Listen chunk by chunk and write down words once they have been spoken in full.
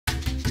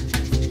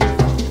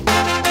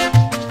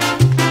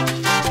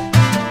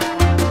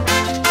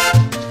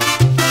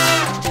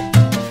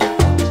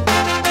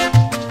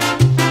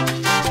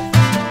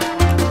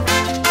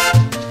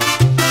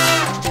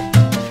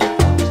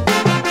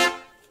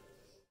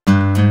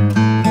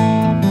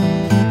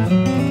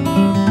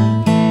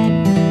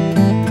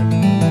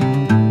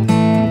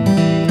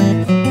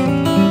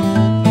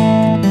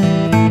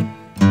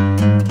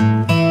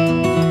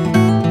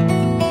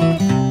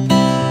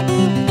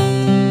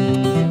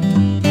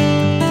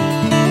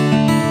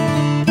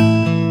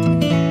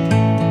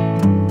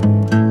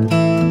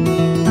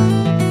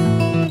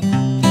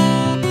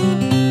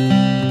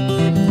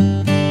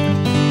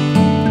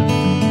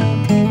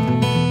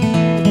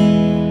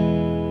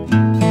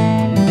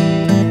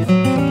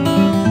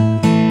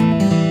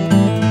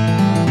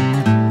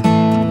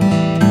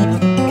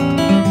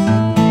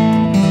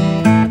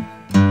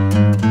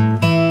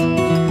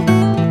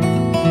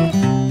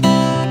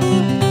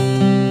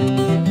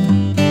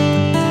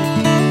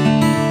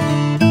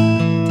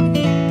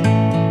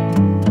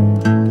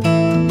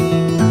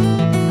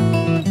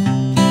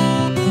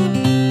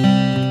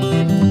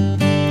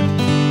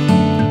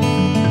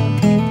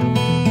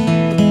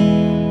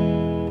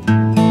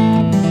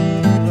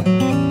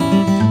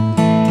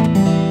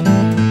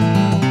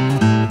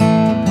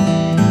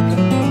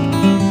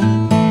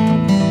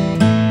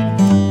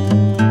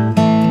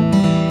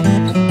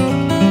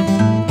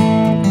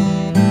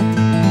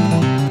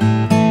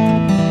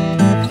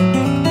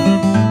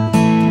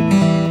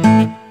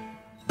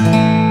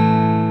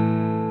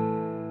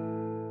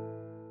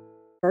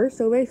first.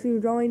 So basically, we're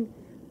drawing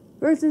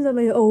versions of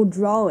my old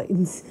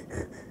drawings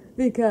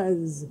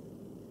because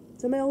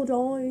some of my old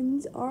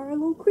drawings are a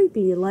little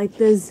creepy, like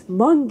this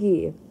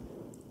monkey.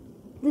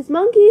 This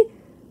monkey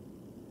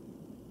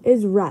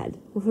is red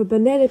with a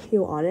banana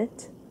peel on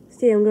it.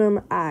 See, I'm going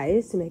to my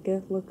eyes to make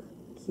it look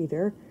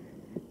cuter.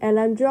 And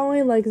I'm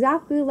drawing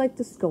exactly like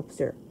the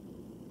sculpture.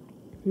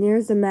 And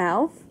here's the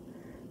mouth.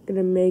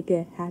 Gonna make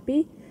it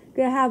happy.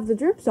 Gonna have the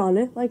drips on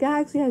it. Like, it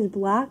actually has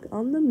black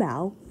on the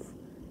mouth.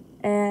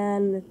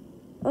 And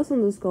also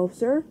on the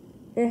sculpture,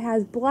 it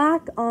has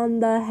black on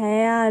the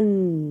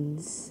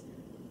hands.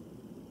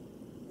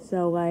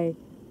 So I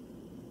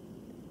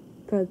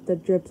put the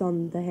drips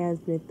on the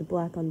hands, make the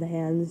black on the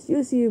hands.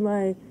 You'll see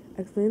my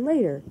explain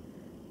later.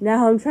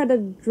 Now I'm trying to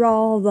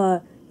draw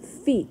the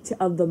feet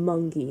of the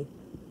monkey.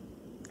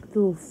 The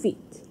little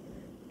feet.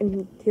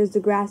 And here's the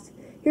grass.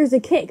 Here's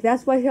the cake.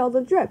 That's why all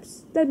the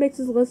drips. That makes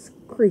it less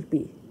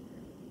creepy.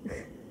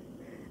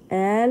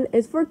 And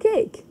it's for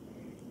cake.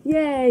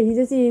 Yay, he's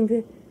just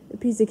eating a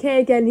piece of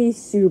cake and he's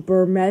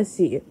super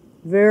messy.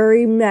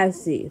 Very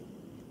messy.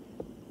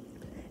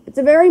 It's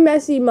a very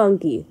messy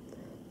monkey.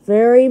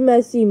 Very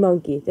messy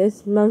monkey.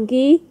 This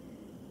monkey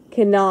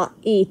cannot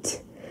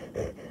eat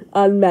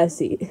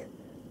unmessy.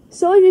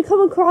 So if you come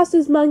across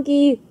this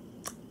monkey,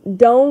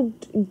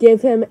 don't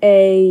give him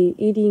a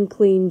eating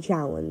clean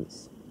challenge.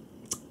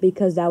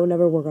 Because that would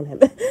never work on him.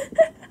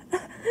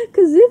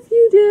 Because if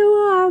you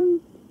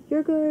do,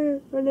 you're going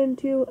to run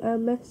into a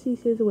messy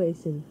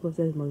situation with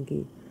this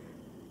monkey.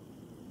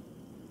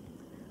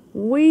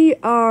 We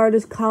are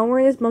just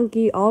coloring this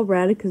monkey all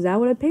red because that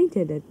would have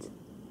painted it.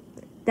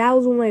 That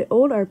was one of my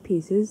old art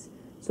pieces,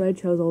 so I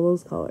chose all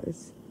those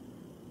colors.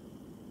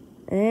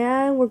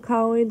 And we're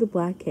coloring the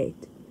black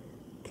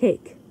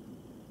cake.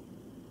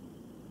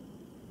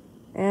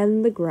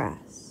 And the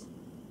grass.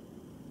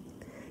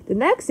 The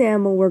next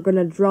animal we're going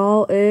to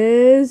draw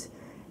is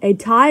a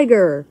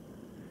tiger.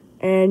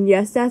 And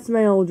yes, that's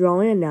my old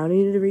drawing, and now I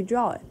need to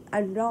redraw it.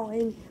 I'm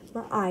drawing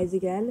my eyes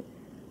again.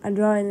 I'm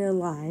drawing a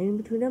line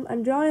between them.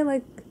 I'm drawing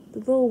the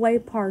little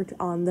white part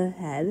on the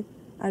head.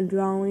 I'm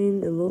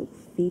drawing the little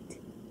feet.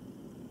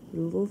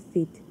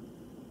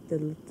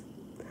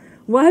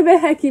 Why the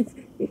heck keep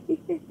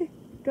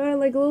drawing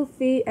little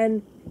feet,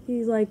 and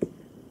he's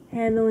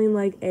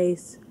handling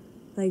Ace,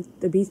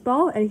 the beast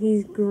ball, and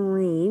he's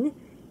green.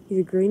 He's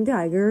a green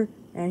tiger,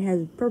 and he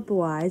has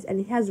purple eyes, and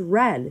he has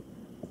red.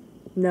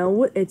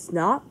 No, it's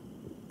not.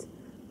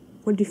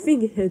 What do you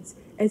think it is?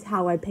 It's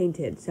how I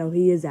painted, so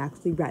he is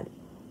actually red.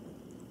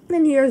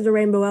 And here's the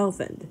rainbow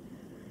elephant.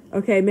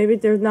 Okay, maybe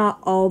there's not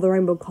all the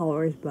rainbow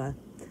colors, but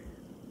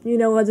you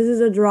know what? This is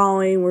a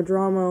drawing. We're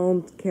drawing our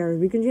own characters.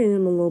 We can change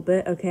them a little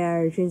bit. Okay,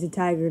 I changed the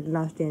tiger to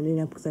not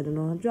standing up because I don't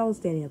know how to draw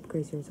standing up.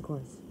 Crazy, of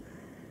course.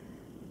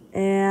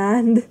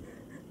 And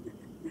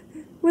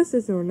what's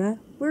this, Orna?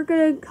 We're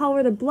going to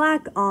color the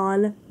black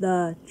on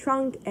the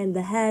trunk and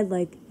the head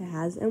like it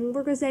has. And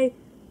we're going to say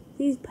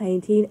he's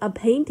painting a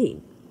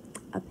painting.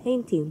 A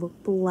painting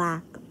with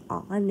black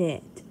on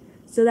it.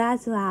 So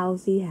that's how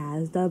she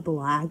has the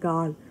black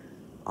on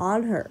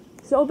her.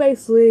 So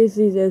basically,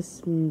 she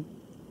just,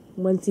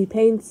 when she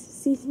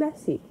paints, she's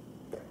messy.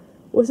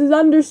 Which is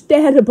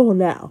understandable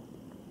now.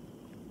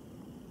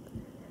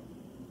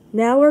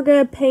 Now we're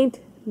going to paint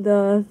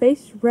the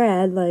face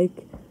red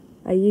like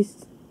I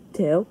used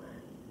to.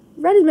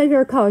 Red is my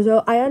favorite color,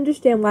 so I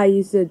understand why I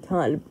used it a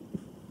ton.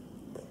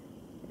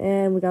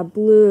 And we got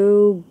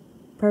blue,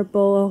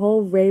 purple, a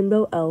whole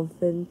rainbow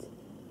elephant.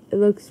 It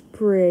looks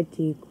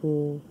pretty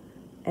cool.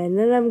 And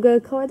then I'm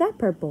going to color that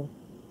purple.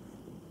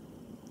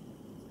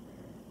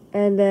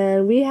 And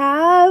then we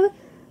have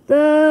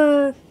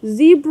the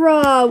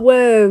zebra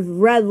with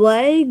red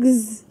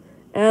legs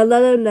and a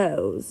little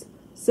nose.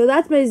 So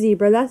that's my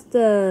zebra.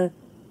 And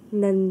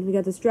then we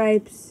got the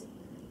stripes.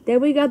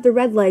 Then we got the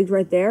red legs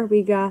right there.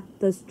 We got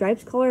the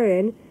stripes colored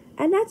in.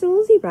 And that's a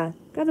little zebra.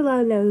 Got a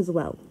little nose as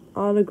well.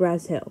 On a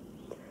grass hill.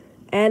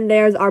 And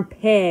there's our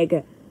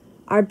pig.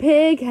 Our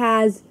pig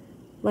has,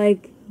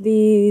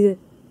 these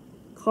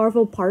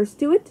colorful parts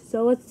to it.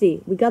 So let's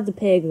see. We got the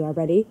pig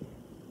already.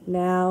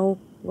 Now,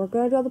 we're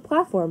going to draw the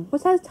platform.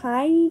 What's has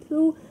tiny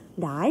little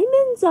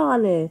diamonds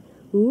on it?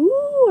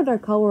 Ooh, and our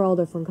color all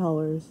different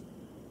colors.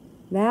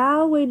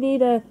 Now we need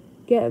to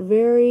get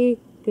very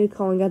good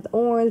color. We got the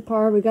orange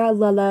part. We got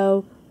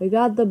yellow. We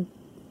got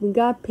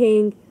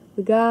pink.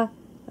 We got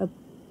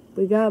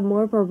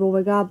more purple.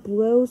 We got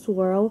blue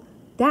swirl.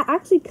 That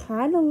actually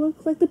kind of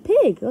looks like the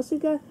pig. Also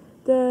got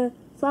the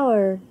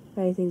flower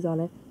kind of things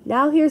on it.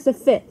 Now here's the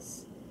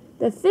fist.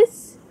 The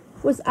fist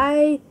was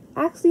I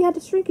actually had to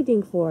shrink a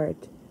thing for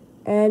it.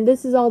 And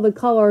this is all the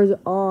colors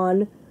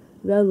on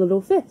the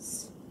little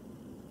fist.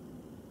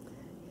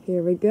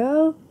 Here we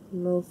go. The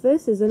little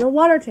fist is in a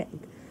water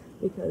tank.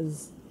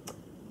 Because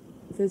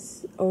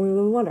this only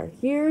little water.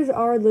 Here's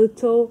our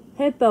little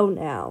hippo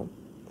now.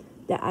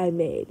 That I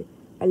made.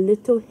 A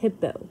little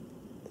hippo.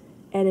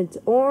 And it's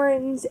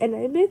orange. And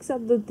I mixed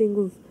up the thing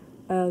with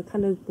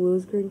kind of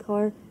bluish green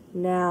color.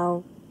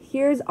 Now,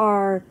 here's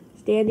our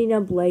standing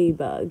up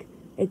ladybug.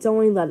 It's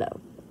only yellow.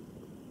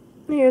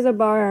 Here's a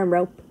bar and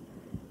rope.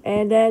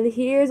 And then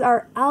here's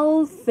our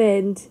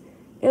elephant.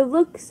 It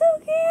looks so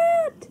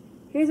cute.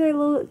 Here's our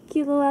little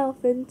cute little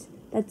elephant.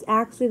 That's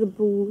actually the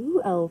blue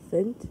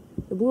elephant.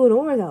 The blue and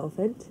orange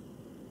elephant.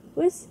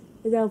 This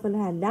is the elephant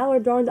head. Now we're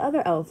drawing the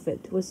other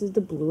elephant, which is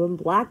the blue and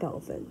black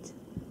elephant.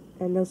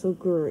 And also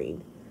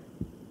green.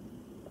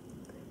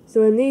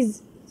 So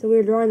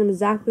we're drawing them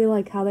exactly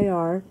like how they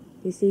are.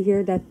 You see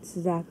here, that's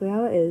exactly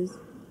how it is.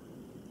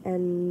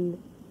 And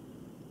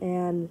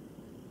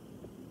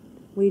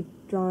we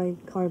drawing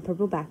coloring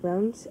purple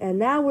backgrounds. And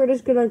now we're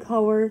just gonna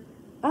color.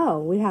 Oh,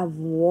 we have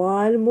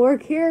one more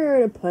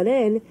character to put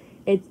in.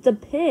 It's the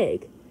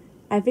pig.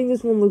 I think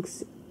this one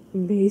looks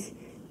amazing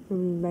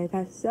from my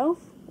past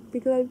self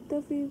because I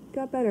definitely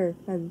got better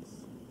than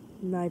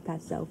my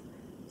past self.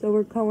 So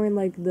we're coloring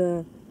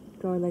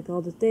drawing like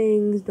all the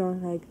things,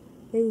 drawing like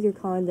things. You're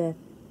calling the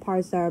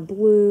parts that are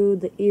blue.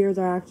 The ears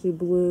are actually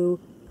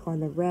blue. Calling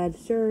the red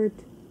shirt.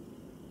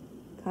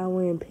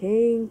 Coloring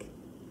pink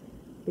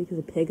because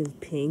the pig is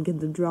pink in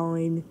the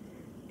drawing.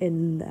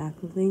 In the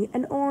actual thing,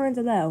 and orange,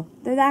 I know.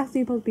 There's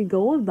actually supposed to be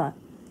gold, but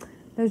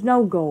there's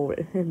no gold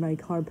in my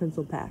colored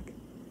pencil pack.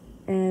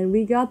 And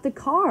we got the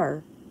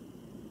car.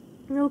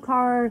 No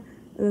car.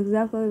 It looks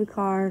exactly like the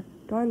car.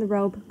 Drawing the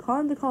rope.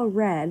 Calling the car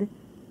red.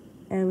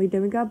 And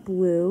then we got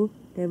blue.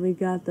 Then we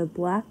got the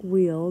black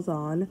wheels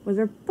on. Which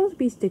are supposed to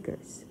be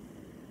stickers.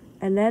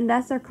 And then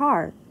that's our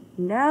car.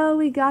 Now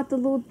we got the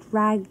little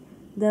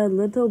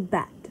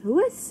bat.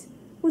 This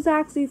was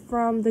actually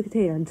from the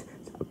container.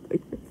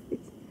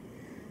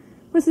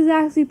 This is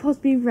actually supposed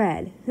to be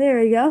red.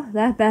 There we go.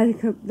 That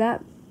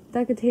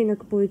container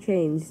completely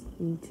changed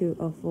into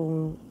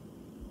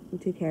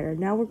character.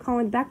 Now we're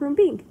calling the background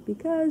pink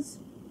because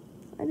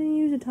I didn't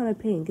use a ton of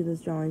pink in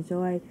this drawing,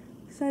 so I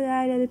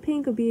decided that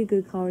pink would be a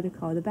good color to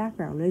color the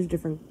background. There's a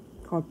different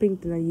color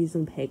pink than I use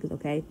on pigs,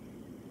 okay?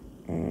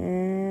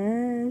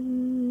 And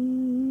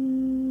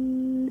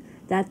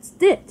that's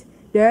it.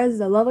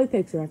 There's a lovely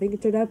picture. I think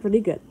it turned out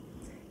pretty good.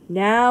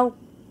 Now,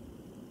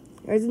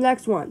 here's the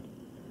next one.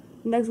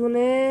 The next one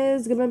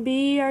is gonna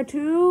be our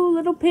two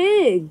little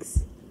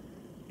pigs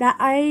that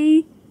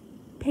I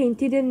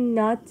painted in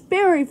Knott's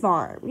Berry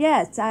Farm.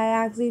 Yes, I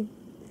actually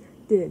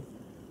did.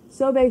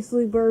 So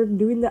basically, we're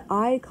doing the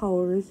eye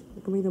colors.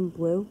 We're gonna make them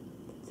blue.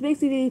 So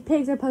basically, these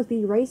pigs are supposed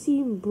to be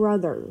racing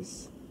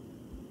brothers.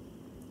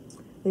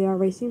 They are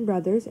racing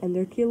brothers, and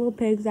they're cute little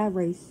pigs that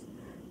race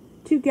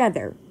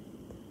together.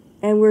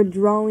 And we're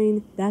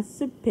drawing. That's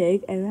the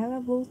pig, and we have a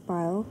little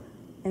smile,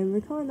 and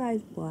we're coloring the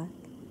eyes black.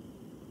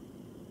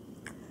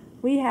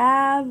 We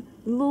have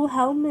little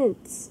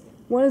helmets.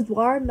 One is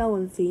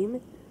watermelon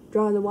theme.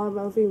 Drawing the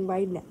watermelon theme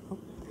right now.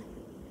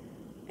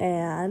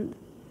 And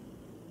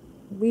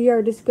we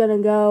are just gonna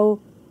go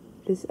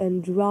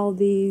and draw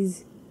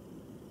these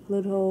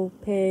little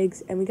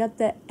pigs. And we got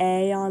the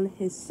A on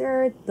his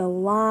shirt, the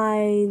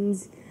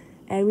lines,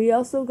 and we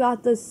also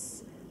got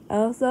this.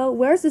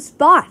 Where's the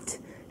spot?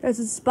 There's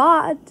a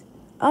spot.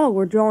 Oh,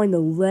 we're drawing the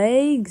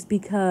legs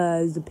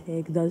because the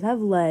pig does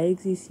have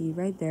legs. You see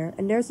right there,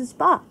 and there's a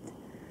spot.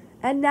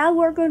 And now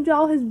we're going to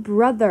draw his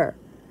brother.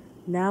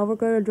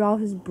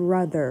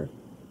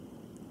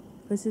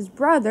 Because his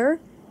brother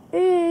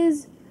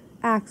is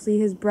actually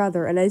his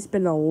brother. And I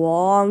spent a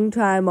long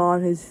time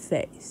on his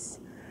face.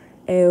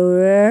 A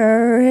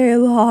very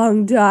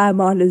long time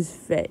on his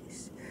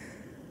face.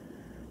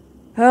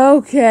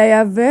 Okay,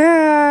 a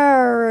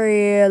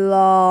very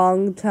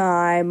long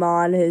time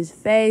on his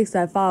face.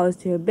 I thought it was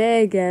too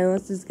big, and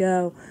let's just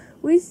go.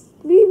 We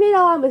made a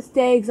lot of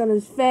mistakes on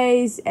his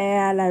face,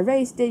 and I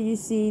erased it, you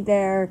see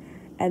there.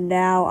 And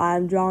now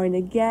I'm drawing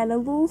again a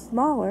little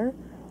smaller,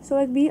 so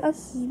it can be a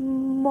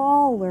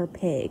smaller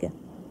pig.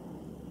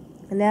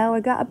 And now I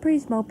got a pretty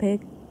small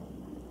pig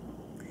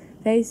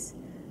face.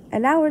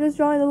 And now we're just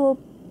drawing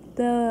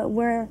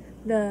where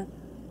the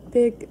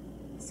pig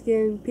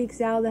skin peeks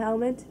out of the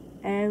helmet.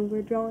 And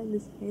we're drawing the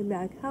same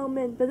back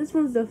helmet, but this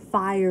one's the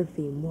fire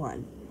theme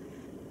one.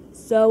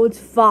 So it's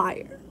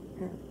fire.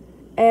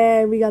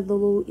 And we got the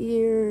little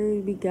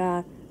ears, we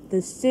got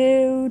the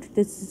suit.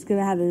 This one's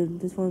gonna have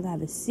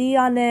a C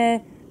on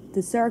it,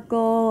 the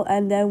circle,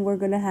 and then we're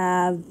gonna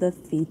have the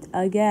feet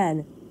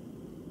again.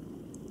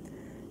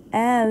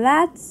 And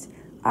that's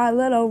our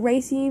little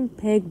racing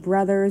pig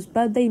brothers,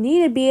 but they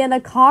need to be in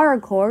a car,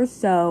 of course,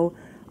 so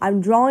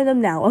I'm drawing them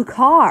now. A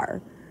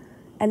car.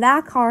 And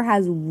that car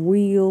has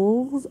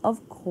wheels,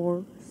 of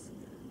course.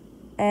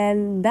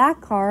 And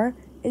that car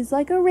is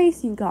like a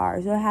racing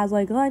car. So it has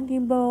like a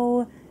lightning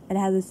bolt, and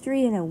it has a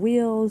street and it has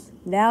wheels.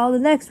 Now the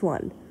next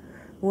one.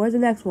 Where's the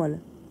next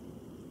one?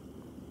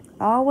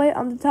 All the way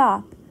on the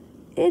top.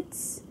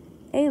 It's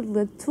a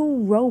little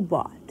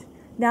robot.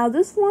 Now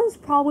this one's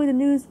probably the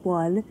newest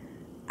one.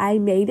 I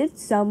made it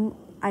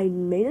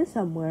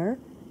somewhere,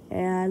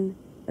 and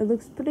it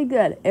looks pretty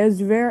good. It's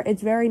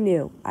very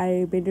new.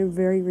 I made it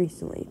very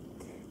recently.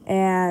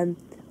 And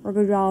we're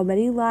going to draw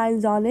many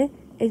lines on it.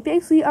 It's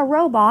basically a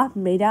robot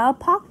made out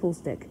of popsicle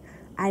stick.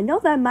 I know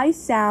that might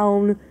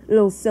sound a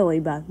little silly,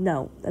 but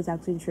no, that's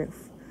actually the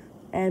truth.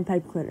 And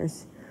pipe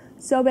cleaners.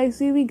 So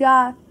basically we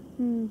got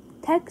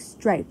Tech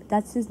Stripe,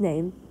 that's his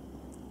name,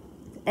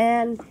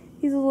 and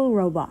he's a little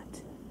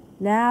robot.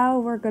 Now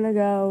we're gonna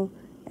go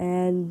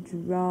and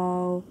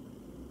draw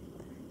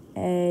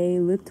a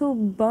little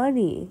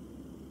bunny.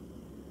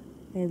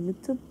 A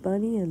little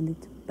bunny, a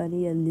little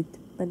bunny, a little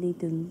bunny,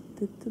 the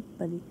little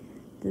bunny,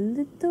 the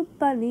little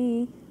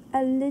bunny,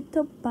 a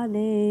little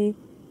bunny.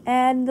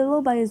 And the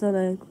little bunny's on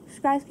a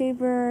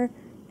skyscraper,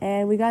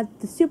 and we got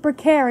the Super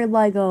Carry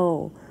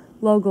logo,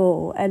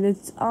 and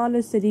it's on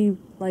a city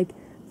like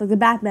the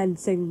Batman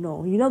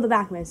signal. You know the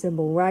Batman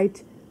symbol,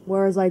 right?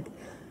 Where it's like,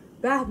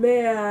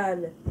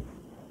 Batman,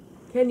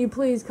 can you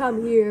please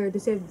come here to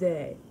save the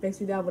day?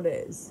 Basically, that what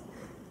it is.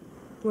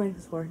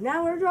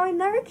 Now we're drawing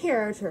another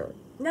character.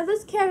 Now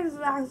this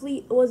character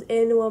actually was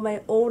in one of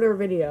my older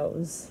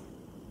videos.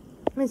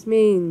 This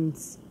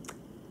means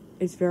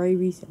it's very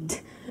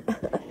recent.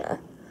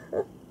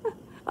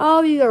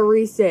 All these are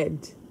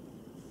recent.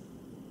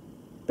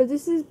 But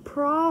this is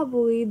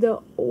probably the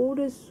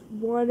oldest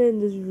one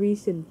in this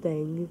recent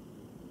thing.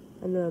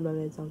 I know that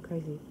might sound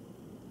crazy.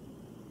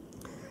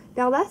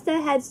 Now that's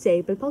the head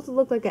shape. It's supposed to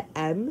look like an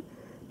M,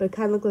 but it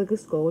kind of look like a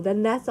skull.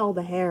 Then that's all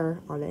the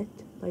hair on it,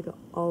 like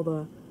all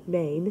the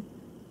mane,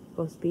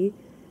 supposed to be.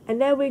 And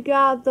then we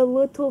got the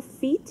little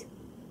feet.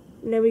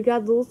 And then we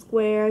got little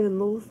squares and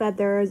little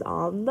feathers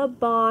on the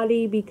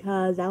body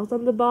because that was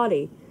on the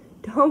body.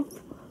 Don't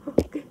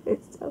focus.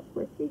 It's so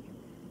pretty.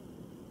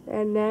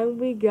 And then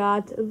we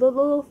got the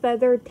little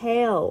feather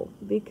tail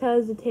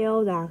because the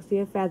tail is actually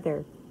a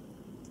feather.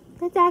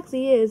 It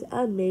actually is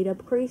a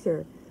made-up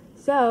creature.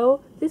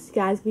 So this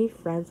guy's gonna be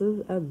friends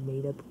with all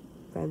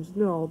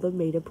the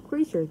made-up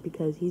creatures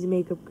because he's a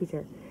made-up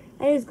creature.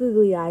 And his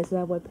googly eyes, so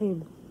that would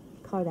paint him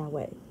call that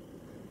way.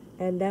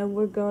 And then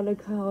we're gonna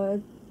draw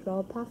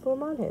a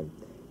platform on him.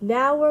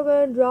 Now we're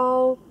gonna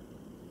draw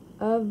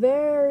a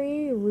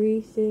very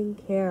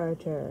recent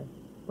character.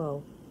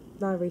 Well,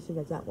 not recent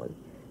as that one.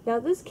 Now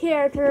this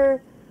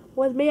character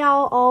was made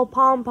out of all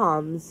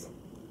pom-poms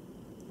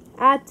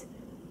at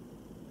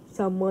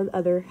someone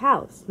other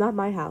house, not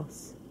my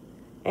house.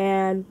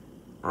 And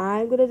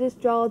I'm gonna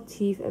just draw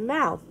teeth and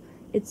mouth.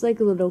 It's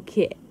like a little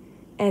kid.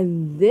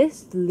 And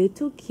this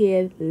little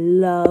kid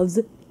loves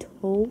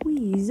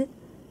toys.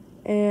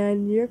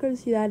 And you're gonna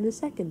see that in a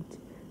second.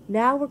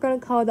 Now we're gonna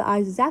color the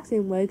eyes the exact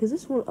same way because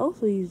this one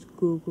also used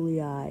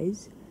googly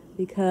eyes.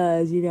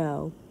 Because, you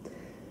know,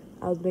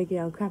 I was making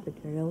out crap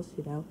materials,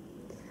 you know.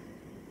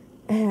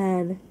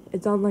 And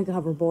it's on like a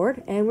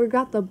hoverboard. And we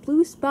got the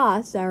blue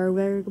spots that are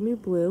very gonna be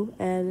blue.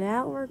 And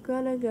now we're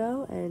gonna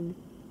go and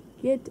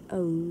get a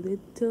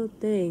little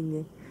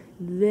thing.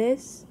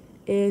 This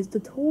is the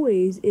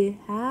toys it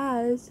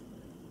has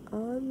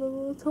on the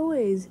little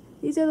toys.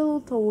 These are the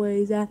little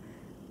toys that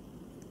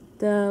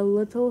the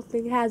little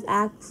thing has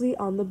actually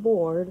on the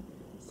board.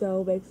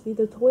 So basically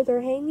the toys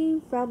are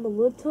hanging from a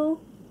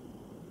little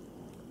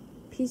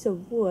piece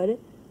of wood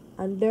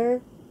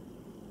under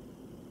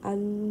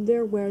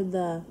where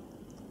the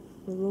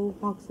little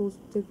voxel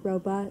stick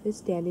robot is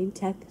standing,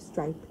 Tech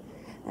Stripe.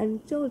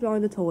 And still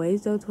drawing the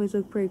toys. Those toys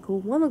look pretty cool.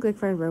 One look like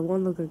Fredbear,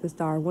 one look like a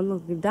star, one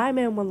look like a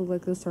diamond, one look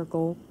like a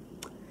circle.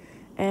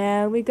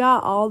 And we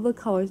got all the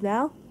colors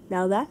now.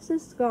 Now that's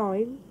just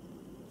drawing,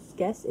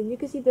 guess, and you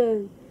can see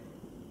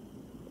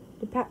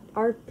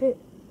our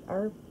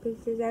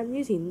pictures I'm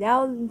using.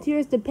 Now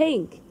here's the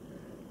pink.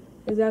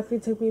 It actually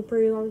took me a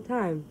pretty long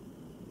time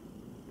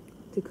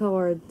to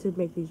color to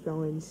make these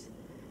drawings.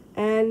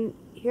 And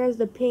here's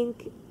the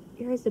pink.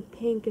 Here's the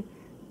pink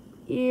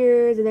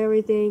ears and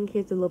everything.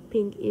 Here's the little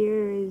pink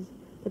ears.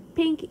 The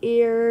pink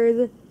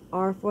ears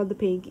are for the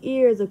pink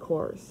ears, of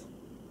course.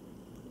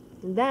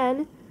 And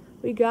then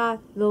we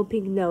got little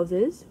pink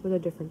noses with a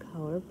different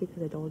color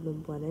because I don't want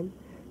them to blend in.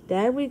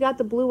 Then we got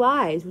the blue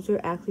eyes, which are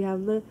actually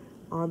on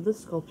the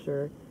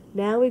sculpture.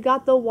 Now we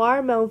got the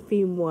watermelon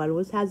theme one,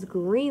 which has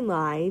green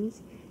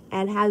lines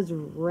and has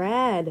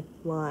red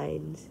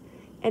lines.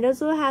 And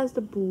also has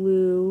the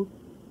blue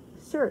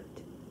shirt.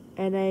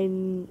 And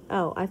then,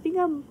 I think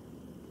I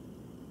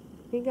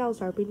was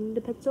sharpening the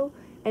pencil.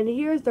 And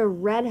here's the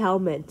red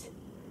helmet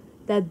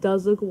that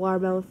does look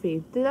watermelon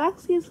themed. The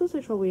actually Swiss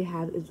Patrol we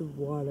have is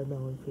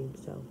watermelon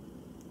themed, so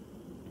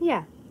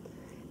yeah.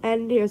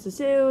 And here's the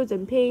suits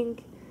and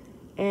pink.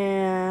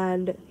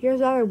 And here's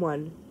the other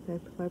one.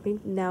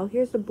 Pink. Now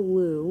here's the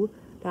blue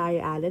that I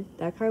added.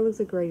 That kind of looks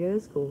like gray in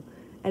school.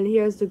 And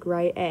here's the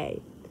gray A.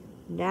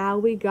 Now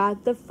we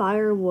got the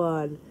fire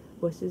one,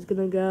 which is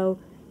gonna go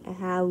and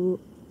have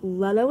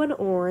yellow and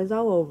orange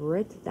all over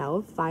it. That's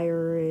what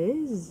fire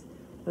is.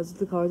 Those are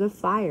the colors of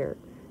fire.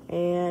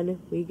 And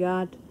we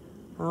got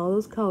all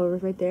those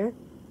colors right there.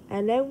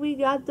 And then we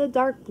got the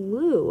dark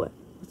blue,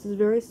 which is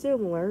very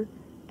similar.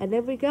 And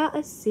then we got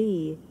a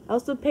C. I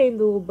also painted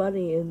the little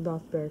bunny in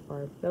Knott's Berry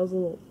Farm. That was a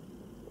little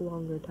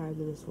longer time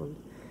than this one.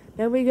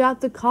 Then we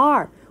got the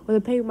car, where I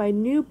painted my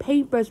new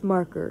paintbrush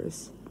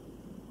markers.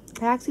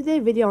 I actually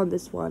did a video on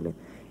this one,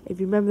 if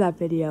you remember that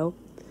video.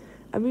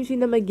 I'm using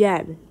them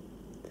again.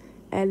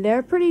 And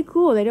they're pretty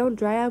cool. They don't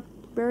dry up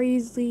very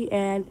easily,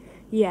 and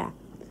yeah.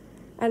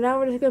 And now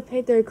we're just gonna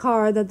paint their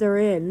car that they're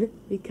in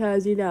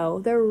because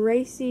they're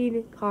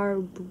racing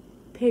car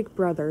pig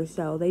brothers,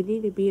 so they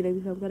need to be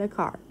in some kind of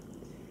car.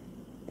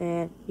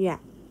 And yeah,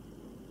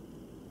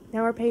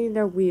 now we're painting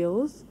their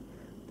wheels,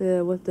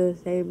 with the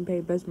same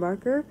paintbrush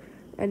marker,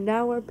 and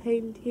now we're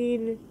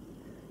painting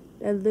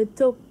the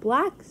little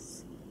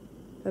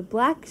the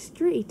black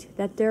street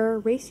that they're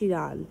racing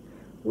on.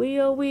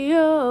 Wheel,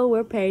 wheel,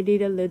 we're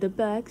painting a little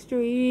black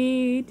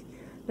street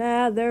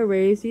that they're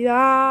racing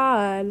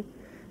on.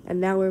 And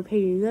now we're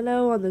painting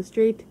yellow on the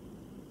street.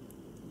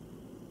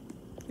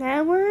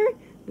 Now we're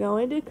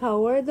going to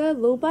color the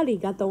little buddy.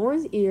 Got the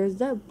orange ears,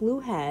 the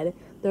blue head,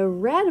 the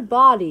red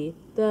body,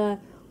 the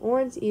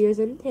orange ears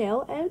and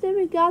tail, and then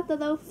we got the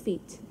little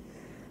feet.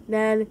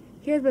 Then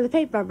here's where the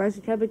paintbrush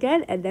come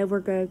again, and then we're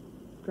gonna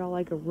draw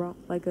like a rock,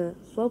 like a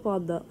slope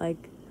on the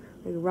like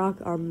a rock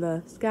on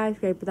the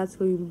skyscraper. That's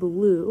going to be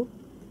blue.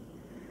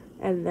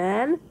 And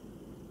then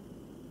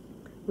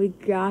we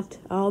got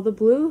all the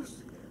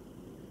blues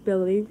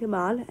building, come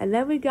on, and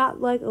then we got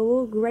like a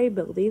little gray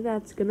building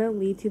that's gonna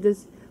lead to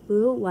this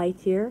little light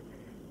here,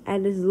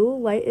 and this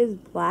little light is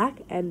black,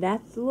 and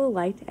that's the little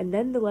light, and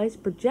then the light's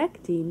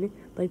projecting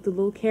like the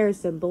little care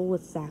symbol,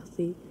 which is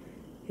actually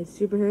a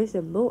superhero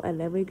symbol,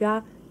 and then we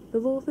got the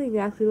little thing that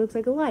actually looks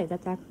like a light.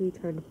 That's actually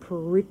turned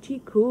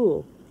pretty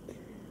cool.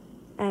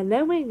 And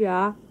then we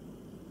got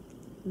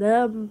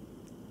this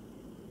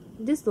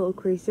little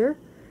creaser,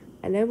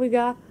 and then we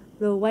got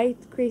the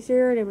white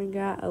creaser, and then we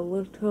got a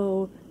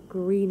little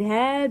green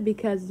head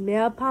because it's made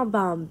of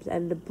pom-poms,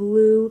 and the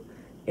blue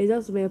is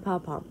also made of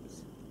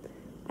pom-poms.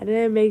 I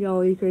didn't make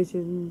all these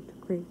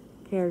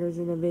characters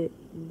in the video.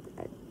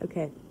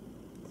 Okay.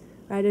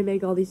 I didn't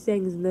make all these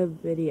things in the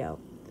video.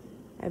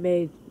 I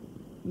made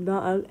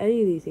not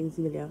any of these things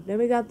in the video. Then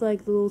we got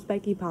like the little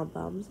spiky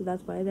pom-poms, so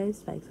that's why there's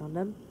spikes on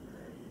them.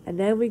 And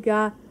then we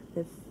got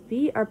the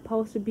feet are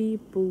supposed to be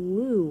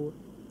blue.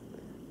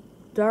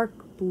 Dark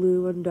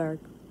blue and dark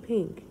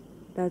pink.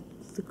 That's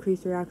the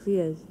creature actually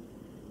is.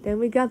 Then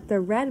we got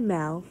the red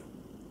mouth.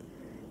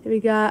 Then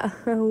we got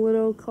a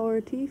little color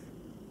teeth.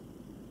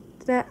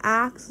 Then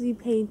I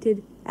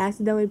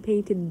accidentally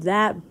painted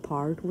that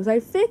part, which I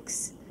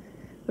fixed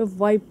with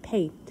white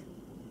paint.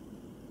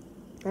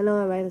 I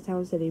know I might have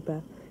sound silly,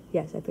 but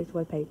yes, I fixed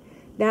white paint.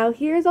 Now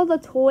here's all the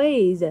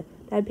toys that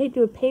I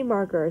painted with paint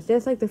markers.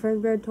 Just like the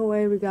French Bear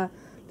toy, we got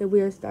the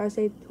Weird Star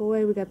Shaped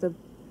toy, we got the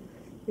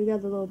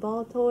little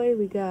ball toy,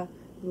 we got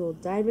the little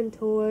diamond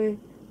toy,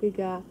 we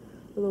got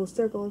the little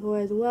circle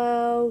toy as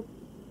well.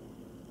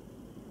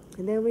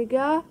 And then we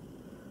got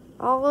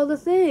all of the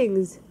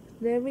things.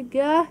 Then we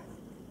got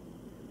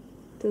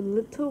the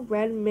little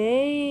red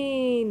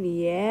mane.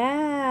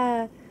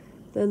 Yeah.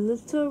 The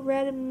little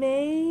red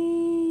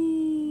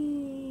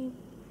mane.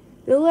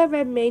 The little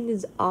red mane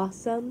is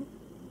awesome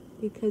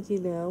because,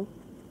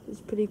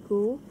 it's pretty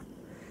cool.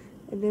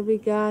 And then we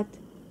got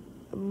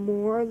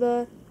more of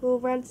the little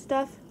red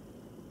stuff.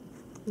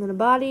 And the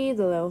body,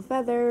 the little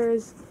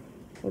feathers,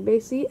 and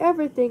basically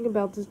everything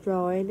about this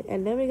drawing.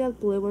 And then we got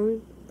blue, and we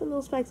put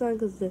little spikes on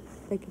because they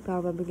can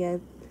pop up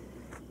again.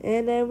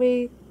 And then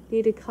we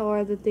need to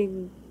color the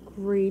thing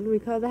green. We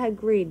color the head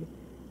green.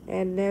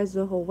 And there's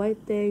the whole white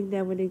thing.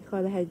 Then we need to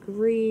color the head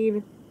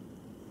green.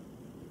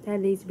 That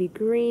needs to be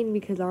green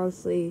because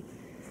honestly,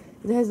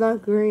 if it's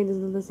not green, it's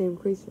not the same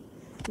creature.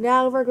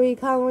 Now we're going to be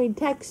coloring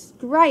text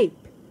stripe.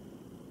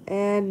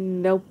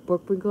 And nope, we're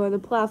going to color the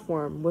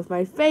platform with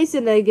my face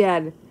in it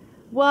again.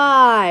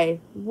 Why?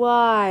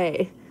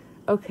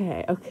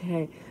 Okay.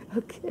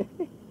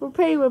 We're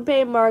painting with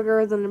paint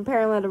markers, and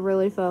apparently I have to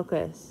really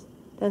focus.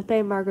 Those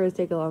paint markers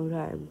take a long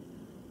time.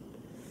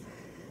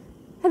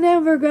 And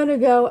then we're gonna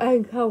go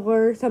and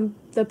color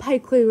the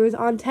pipe cleavers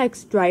on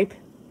text stripe.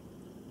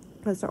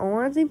 Because they're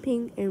orange and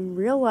pink in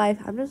real life.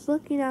 I'm just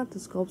looking at the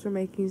sculpts we're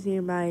making,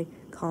 seeing my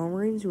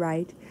coloring's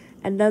right.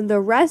 And then the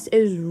rest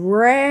is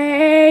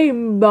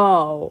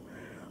rainbow.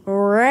 The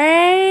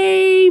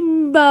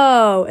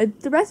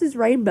rest is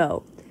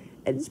rainbow.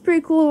 It's pretty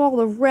cool. All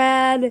the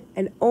red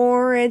and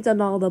orange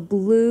and all the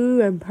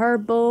blue and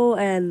purple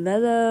and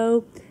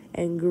yellow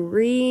and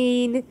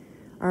green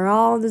are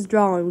all in this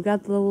drawing. We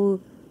got the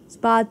little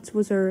spots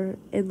which are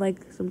in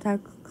like some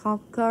type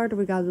of card.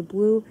 We got the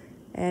blue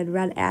and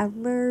red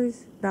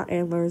antlers. Not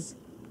antlers.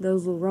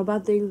 Those little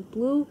robot things.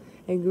 Blue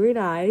and green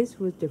eyes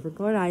with different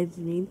colored eyes.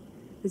 The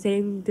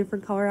same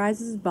different colored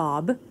eyes as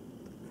Bob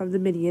from the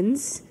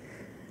Minions.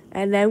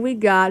 And then we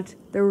got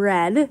the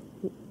red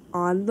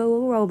on the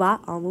little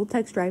robot, on the little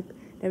text stripe.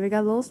 Then we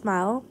got a little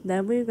smile.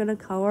 Then we're going to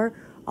color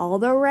all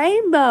the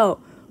rainbow.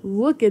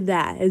 Look at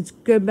that. It's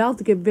about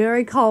to get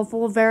very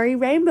colorful, very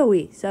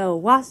rainbowy. So,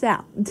 watch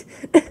out.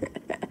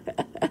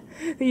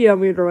 You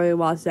don't need to really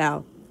watch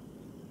out.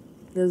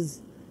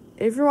 Because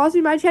if you're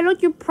watching my channel,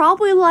 you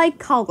probably like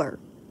color.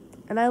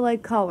 And I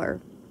like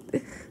color.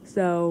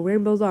 So,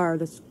 rainbows are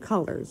just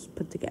colors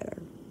put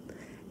together.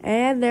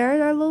 And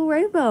there's our little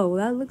rainbow.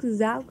 That looks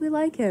exactly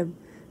like him.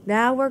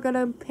 Now we're going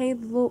to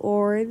paint the little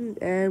orange.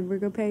 And we're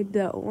going to paint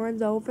the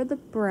orange over the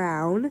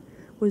brown.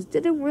 Which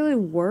didn't really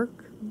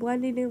work.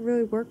 blending didn't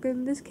really work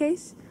in this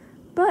case,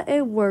 but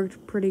it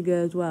worked pretty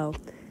good as well.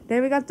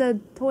 Then we got the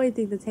toy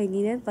thing that's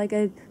hanging in, like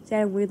I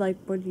said, we like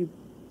what you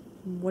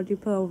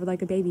put over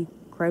like a baby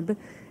crib.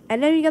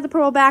 And then you got the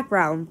purple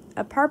background,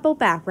 a purple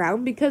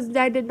background, because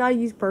I did not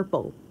use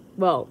purple.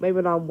 Well,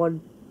 maybe not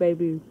one,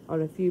 maybe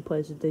on a few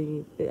places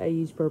I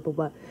used purple,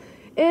 but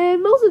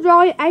in most of the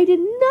drawing I did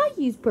not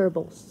use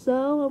purple.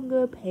 So I'm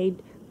gonna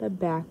paint the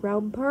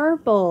background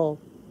purple.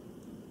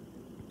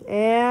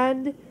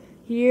 And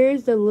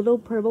here's the little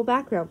purple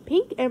background.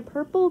 Pink and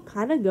purple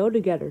kind of go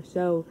together.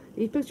 So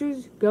these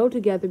pictures go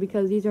together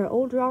because these are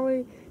old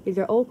drawings, these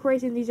are old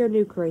creations, these are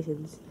new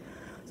creations.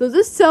 So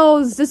this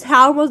shows just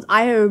how much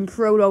I have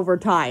improved over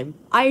time.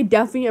 I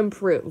definitely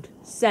improved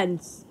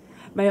since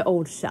my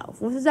old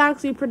self, which is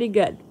actually pretty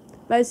good.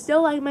 But I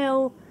still like my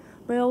old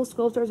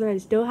sculptures, and I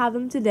still have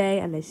them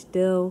today, I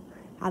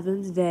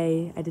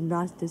did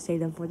not just say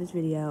them for this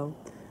video.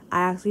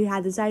 I actually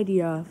had this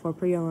idea for a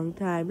pretty long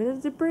time, and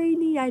it's a pretty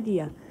neat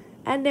idea.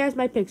 And there's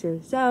my picture.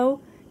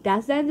 So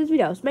that's the end of this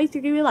video. So make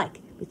sure to give me a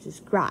like,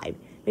 subscribe,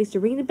 make sure to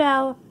ring the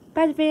bell,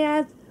 bye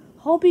fans.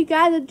 Hope you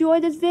guys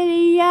enjoyed this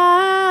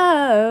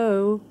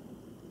video.